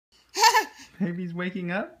Baby's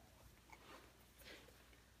waking up?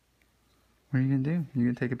 What are you gonna do? You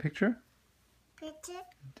gonna take a picture? Picture?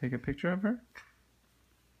 Take a picture of her?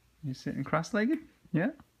 You sitting cross-legged?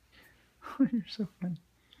 Yeah? Oh, you're so funny.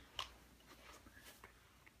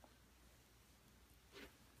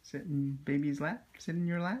 Sit in baby's lap? Sit in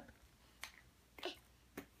your lap?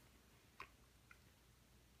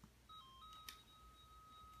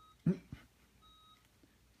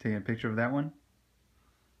 Taking a picture of that one?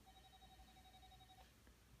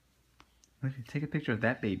 Olivia, take a picture of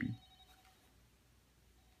that baby.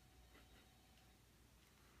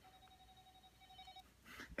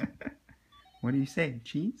 What do you say?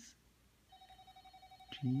 Cheese?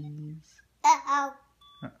 Cheese. Uh-oh.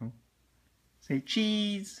 Uh-oh. Say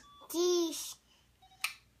cheese. Cheese.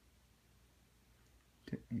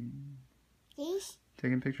 Cheese.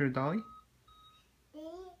 Taking a picture of Dolly?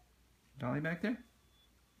 Dolly back there?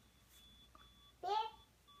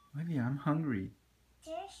 Olivia, I'm hungry.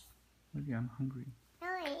 Olivia, I'm hungry.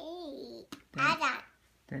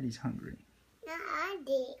 Daddy's hungry.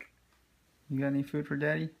 You got any food for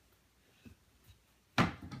Daddy?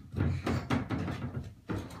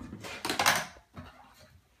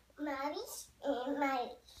 Mommy's and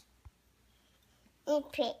Mommy's. And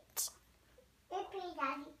Prince. And Prince,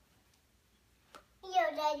 Daddy. Hello,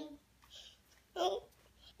 Daddy.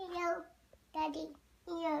 Hello, Daddy.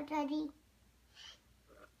 Hello, Daddy.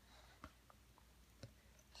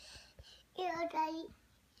 Hello, Daddy.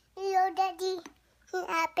 Hello, Daddy.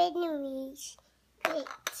 Happy New Year's. Great.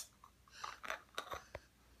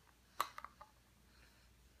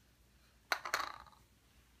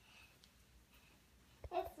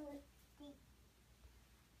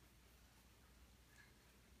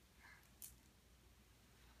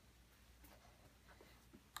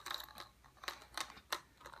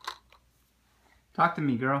 Talk to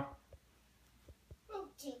me, girl.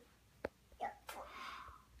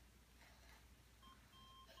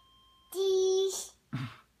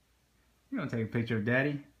 You don't take a picture of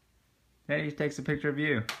Daddy. Daddy takes a picture of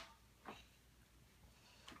you.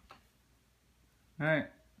 Alright.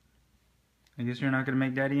 I guess you're not going to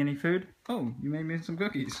make Daddy any food? Oh, you made me some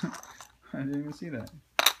cookies. I didn't even see that.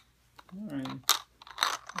 Alright.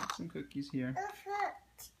 Got some cookies here. It's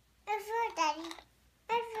for Daddy.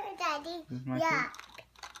 It's for Daddy. This is my Yeah. food?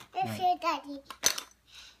 It's for Daddy.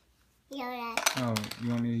 Yeah. Oh, you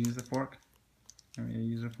want me to use the fork? You want me to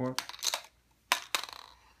use a fork?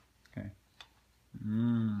 Okay.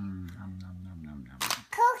 Mmm. Nom, nom, nom, nom, nom.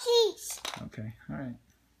 Cookies. Okay, alright.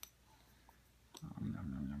 Nom, nom,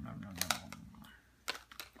 nom, nom, nom, nom, nom.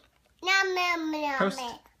 Nom nom nom. Toast.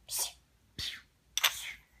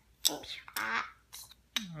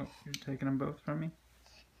 Oh, you're taking them both from me?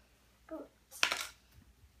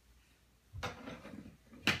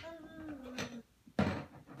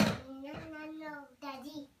 No,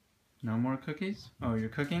 Daddy. No more cookies? Oh, you're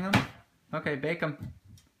cooking them? Okay, bake them.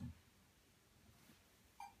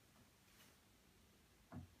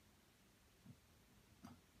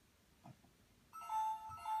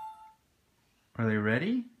 Are they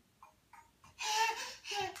ready?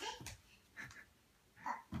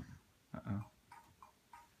 Uh-oh.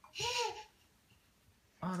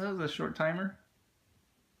 Oh, that was a short timer.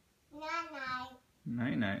 Night-night.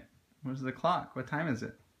 Night-night. Where's the clock? What time is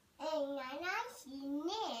it?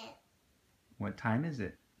 What time is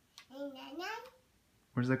it?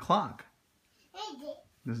 Where's the clock?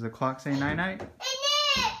 Does the clock say night-night?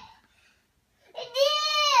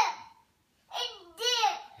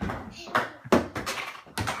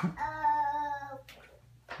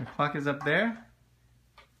 The clock is up there?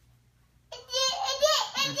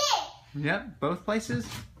 Yep, both places?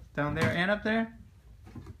 Down there and up there?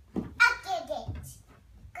 Oh,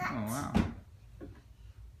 wow.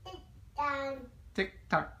 Tick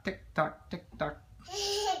tock, tick tock, tick tock.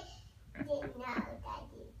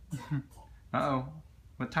 Uh-oh.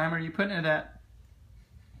 What time are you putting it at?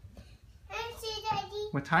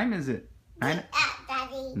 What time is it?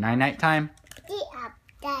 Night-night time? Get up,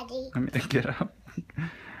 Daddy. Want me to get up?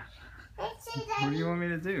 What do you want me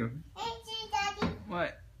to do?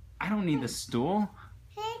 What? I don't need the stool.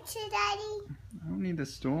 Daddy. I don't need the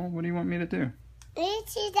stool. What do you want me to do?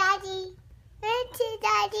 Daddy.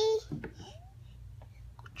 Daddy.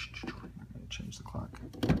 Change the clock.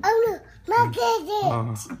 Oh no, look at it.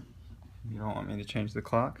 Oh, you don't want me to change the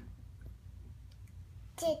clock?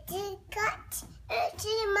 Daddy got.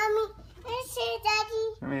 Mommy. Daddy.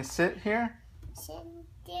 You want me to sit here? Sit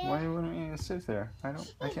Why there. do you want me to sit there? I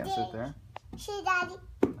can't sit there. See, Daddy.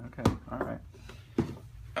 Okay, alright.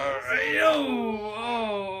 Alright,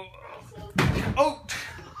 oh! Oh!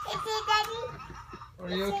 See, Daddy. Are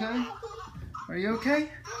you okay? Are you okay?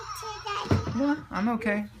 See, Daddy. What? I'm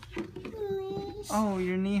okay. Please. Oh,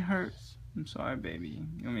 your knee hurts. I'm sorry, baby.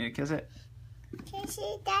 You want me to kiss it? Kiss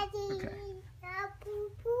it, Daddy. Okay.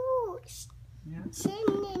 Boo-boos. Yeah. Sit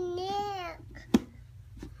in the neck.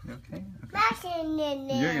 You okay? Back in the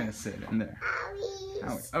neck. You're gonna sit in there.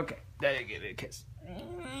 Owies. Okay. There you give it a kiss.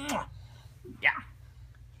 Yeah.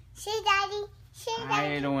 Sit, Daddy. Sit,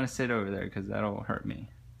 Daddy. I don't want to sit over there because that'll hurt me.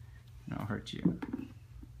 And I'll hurt you.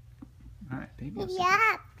 All right, baby. I'll sit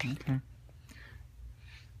Yeah. there. Okay.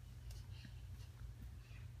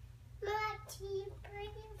 Marty,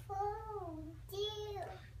 pretty phone. Dear.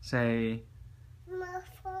 Say. My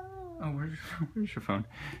phone. Oh, where's your phone?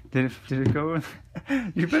 Did it go?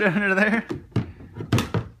 You put it under there?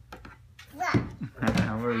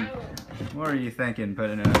 What were you thinking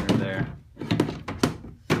putting it under there?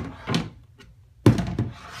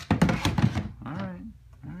 All right.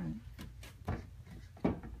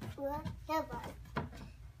 Whatever.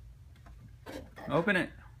 Open it.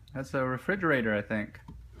 That's a refrigerator, I think.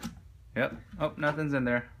 Yep. Oh, nothing's in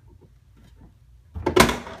there.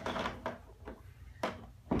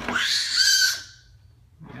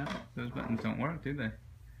 Yeah, those buttons don't work, do they?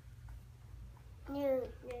 No.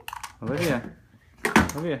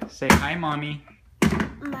 Olivia, say hi, Mommy.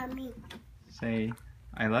 Mommy. Say,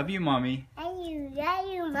 I love you, Mommy. Love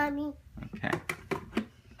you, Mommy. Okay.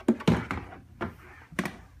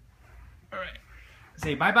 All right.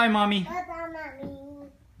 Say bye-bye, Mommy. Bye-bye, Mommy. All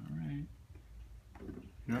right.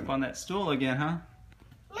 You're up on that stool again, huh?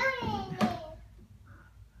 No.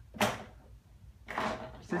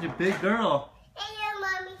 Such a big girl. Hello,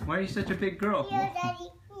 Mommy. Why are you such a big girl? Hello, Daddy.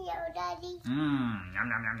 Hello, Daddy. Yum, yum,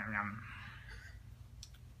 yum, yum, yum.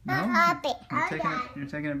 Stop it. You're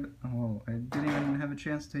taking it. Oh, I didn't even have a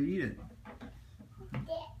chance to eat it.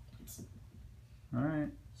 All right.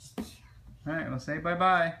 All right, well, say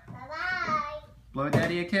bye-bye. Bye-bye. Blow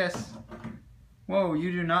Daddy a kiss. Whoa,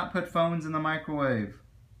 you do not put phones in the microwave.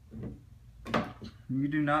 You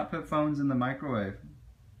do not put phones in the microwave.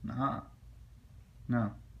 Nah.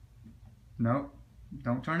 No. Nope.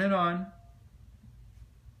 Don't turn it on.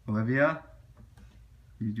 Olivia,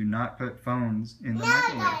 you do not put phones in the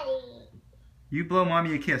microwave. Daddy. You blow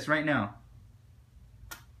Mommy a kiss right now.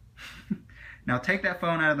 Now take that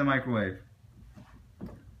phone out of the microwave.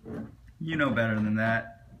 You know better than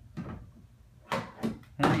that.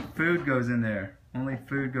 Only food goes in there. Only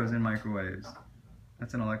food goes in microwaves.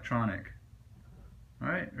 That's an electronic.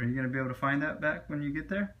 Alright, are you going to be able to find that back when you get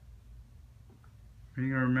there? Are you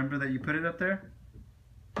going to remember that you put it up there?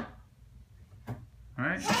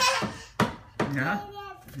 Alright? Yeah?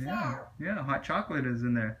 Yeah, hot chocolate is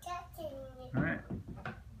in there. Alright.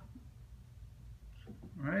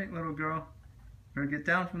 Alright, little girl. Better get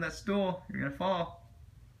down from that stool. You're going to fall.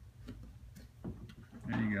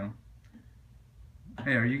 There you go.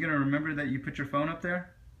 Hey, are you going to remember that you put your phone up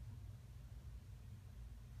there?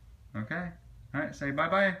 Okay. Alright, say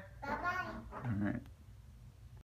bye-bye. Bye-bye. Alright.